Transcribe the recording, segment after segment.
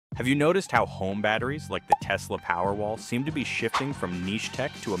Have you noticed how home batteries like the Tesla Powerwall seem to be shifting from niche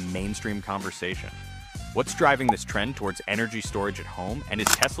tech to a mainstream conversation? What's driving this trend towards energy storage at home, and is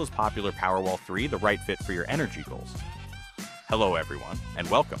Tesla's popular Powerwall 3 the right fit for your energy goals? Hello everyone, and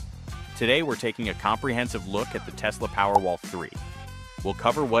welcome. Today we're taking a comprehensive look at the Tesla Powerwall 3. We'll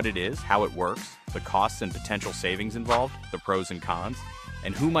cover what it is, how it works, the costs and potential savings involved, the pros and cons,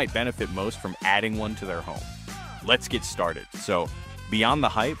 and who might benefit most from adding one to their home. Let's get started. So, beyond the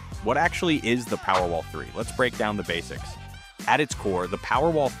hype, what actually is the Powerwall 3? Let's break down the basics. At its core, the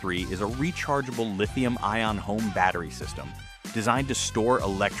Powerwall 3 is a rechargeable lithium-ion home battery system designed to store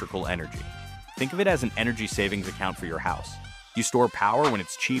electrical energy. Think of it as an energy savings account for your house. You store power when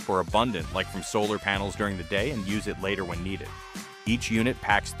it's cheap or abundant, like from solar panels during the day, and use it later when needed. Each unit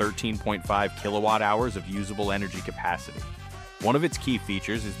packs 13.5 kilowatt hours of usable energy capacity. One of its key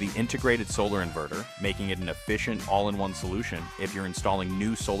features is the integrated solar inverter, making it an efficient all-in-one solution if you're installing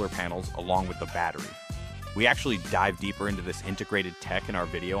new solar panels along with the battery. We actually dive deeper into this integrated tech in our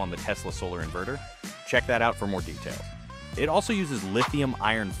video on the Tesla solar inverter. Check that out for more details. It also uses lithium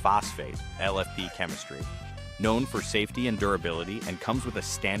iron phosphate, LFP chemistry, known for safety and durability, and comes with a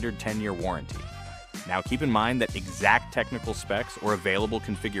standard 10-year warranty. Now keep in mind that exact technical specs or available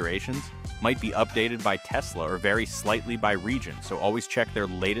configurations might be updated by Tesla or vary slightly by region, so always check their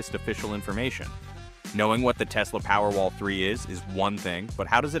latest official information. Knowing what the Tesla Powerwall 3 is one thing, but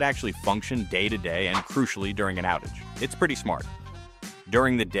how does it actually function day to day and crucially during an outage? It's pretty smart.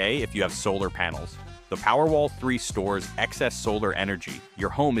 During the day, if you have solar panels, the Powerwall 3 stores excess solar energy your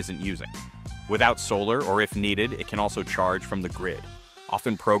home isn't using. Without solar, or if needed, it can also charge from the grid,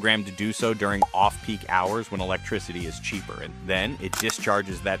 often programmed to do so during off-peak hours when electricity is cheaper, and then it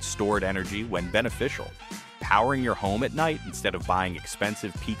discharges that stored energy when beneficial. Powering your home at night instead of buying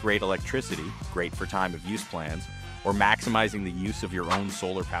expensive peak-rate electricity, great for time-of-use plans, or maximizing the use of your own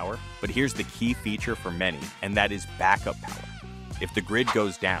solar power. But here's the key feature for many, and that is backup power. If the grid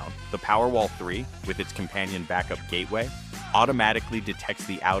goes down, the Powerwall 3, with its companion backup gateway, automatically detects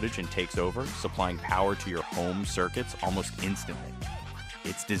the outage and takes over, supplying power to your home circuits almost instantly.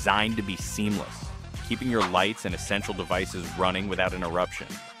 It's designed to be seamless, keeping your lights and essential devices running without interruption.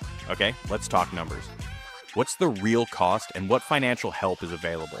 Okay, let's talk numbers. What's the real cost and what financial help is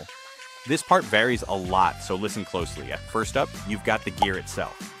available? This part varies a lot, so listen closely. First up, you've got the gear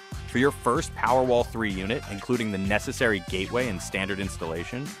itself. For your first Powerwall 3 unit, including the necessary gateway and standard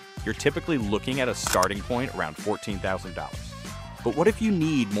installation, you're typically looking at a starting point around $14,000. But what if you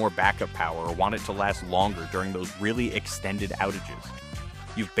need more backup power or want it to last longer during those really extended outages?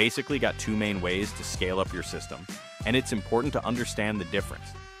 You've basically got two main ways to scale up your system, and it's important to understand the difference.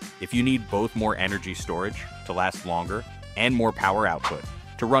 If you need both more energy storage to last longer and more power output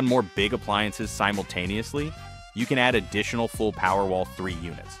to run more big appliances simultaneously, you can add additional full Powerwall 3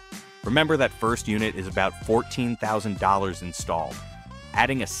 units. Remember that first unit is about $14,000 installed.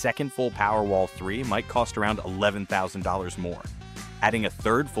 Adding a second full Powerwall 3 might cost around $11,000 more. Adding a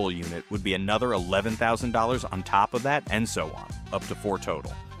third full unit would be another $11,000 on top of that, and so on, up to 4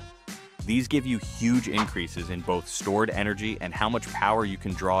 total. These give you huge increases in both stored energy and how much power you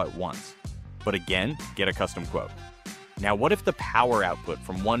can draw at once. But again, get a custom quote. Now, what if the power output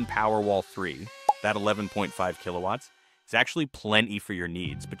from one Powerwall 3, that 11.5 kilowatts, is actually plenty for your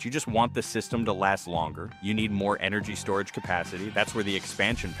needs, but you just want the system to last longer, you need more energy storage capacity? That's where the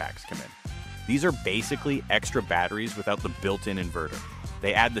expansion packs come in. These are basically extra batteries without the built-in inverter.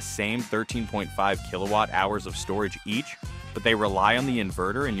 They add the same 13.5 kilowatt hours of storage each, but they rely on the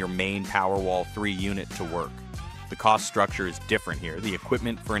inverter in your main Powerwall 3 unit to work. The cost structure is different here. The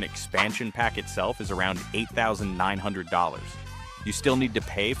equipment for an expansion pack itself is around $8,900. You still need to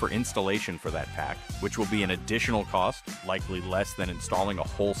pay for installation for that pack, which will be an additional cost, likely less than installing a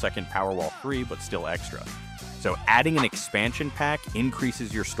whole second Powerwall 3, but still extra. So adding an expansion pack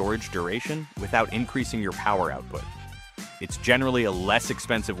increases your storage duration without increasing your power output. It's generally a less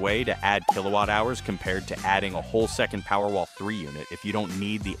expensive way to add kilowatt hours compared to adding a whole second Powerwall 3 unit if you don't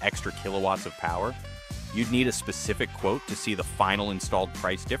need the extra kilowatts of power. You'd need a specific quote to see the final installed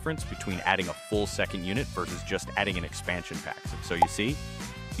price difference between adding a full second unit versus just adding an expansion pack. So you see,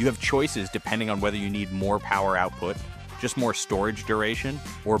 you have choices depending on whether you need more power output, just more storage duration,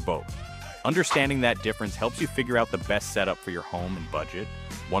 or both. Understanding that difference helps you figure out the best setup for your home and budget.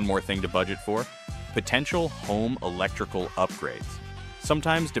 One more thing to budget for: potential home electrical upgrades.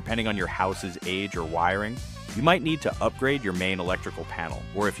 Sometimes, depending on your house's age or wiring, you might need to upgrade your main electrical panel,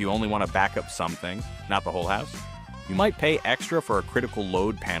 or if you only want to back up some things, not the whole house, you might pay extra for a critical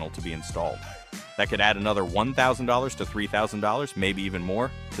load panel to be installed. That could add another $1,000 to $3,000, maybe even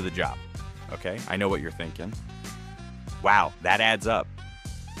more, to the job. Okay, I know what you're thinking. Wow, that adds up.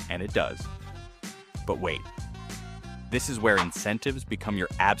 and it does. But wait, this is where incentives become your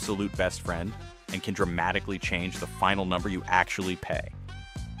absolute best friend and can dramatically change the final number you actually pay.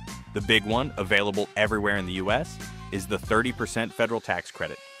 The big one, available everywhere in the US, is the 30% federal tax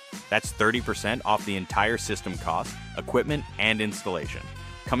credit. That's 30% off the entire system cost, equipment, and installation,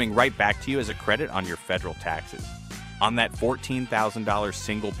 coming right back to you as a credit on your federal taxes. On that $14,000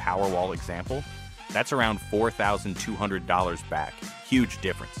 single Powerwall example, that's around $4,200 back. Huge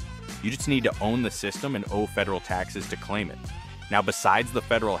difference. You just need to own the system and owe federal taxes to claim it. Now, besides the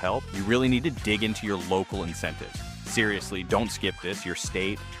federal help, you really need to dig into your local incentives. Seriously, don't skip this. Your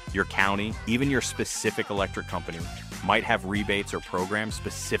state, your county, even your specific electric company might have rebates or programs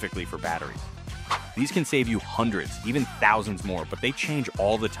specifically for batteries. These can save you hundreds, even thousands more, but they change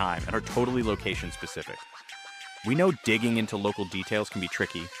all the time and are totally location specific. We know digging into local details can be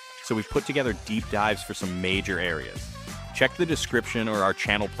tricky, so we've put together deep dives for some major areas. Check the description or our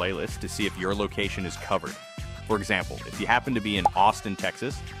channel playlist to see if your location is covered. For example, if you happen to be in Austin,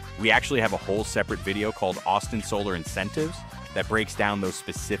 Texas, we actually have a whole separate video called Austin Solar Incentives that breaks down those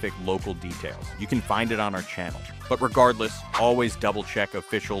specific local details. You can find it on our channel. But regardless, always double check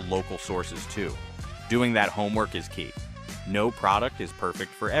official local sources too. Doing that homework is key. No product is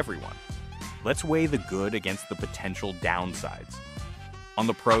perfect for everyone. Let's weigh the good against the potential downsides. On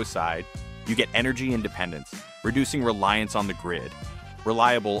the pro side, you get energy independence, reducing reliance on the grid.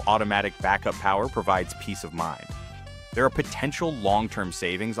 Reliable automatic backup power provides peace of mind. There are potential long-term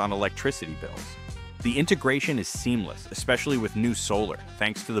savings on electricity bills. The integration is seamless, especially with new solar,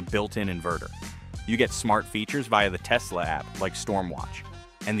 thanks to the built-in inverter. You get smart features via the Tesla app, like Stormwatch.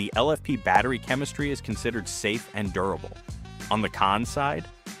 And the LFP battery chemistry is considered safe and durable. On the con side,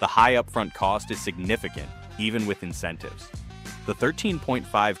 the high upfront cost is significant, even with incentives. The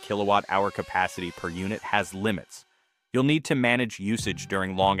 13.5 kilowatt-hour capacity per unit has limits. You'll need to manage usage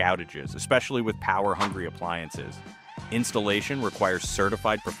during long outages, especially with power-hungry appliances. Installation requires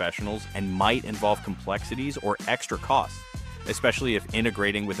certified professionals and might involve complexities or extra costs, especially if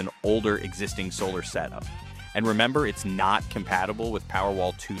integrating with an older existing solar setup. And remember, it's not compatible with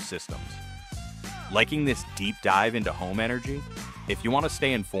Powerwall 2 systems. Liking this deep dive into home energy? If you want to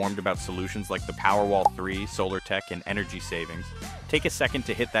stay informed about solutions like the Powerwall 3, solar tech, and energy savings, take a second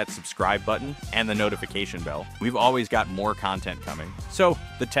to hit that subscribe button and the notification bell. We've always got more content coming. So,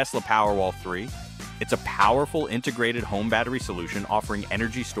 the Tesla Powerwall 3, it's a powerful integrated home battery solution offering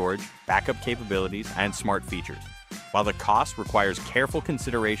energy storage, backup capabilities, and smart features. While the cost requires careful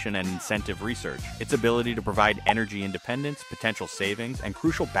consideration and incentive research, its ability to provide energy independence, potential savings, and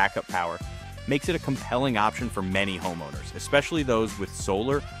crucial backup power makes it a compelling option for many homeowners, especially those with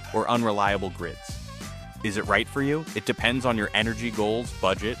solar or unreliable grids. Is it right for you? It depends on your energy goals,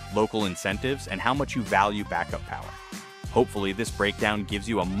 budget, local incentives, and how much you value backup power. Hopefully, this breakdown gives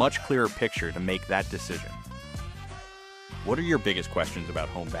you a much clearer picture to make that decision. What are your biggest questions about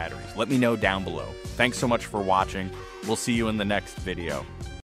home batteries? Let me know down below. Thanks so much for watching. We'll see you in the next video.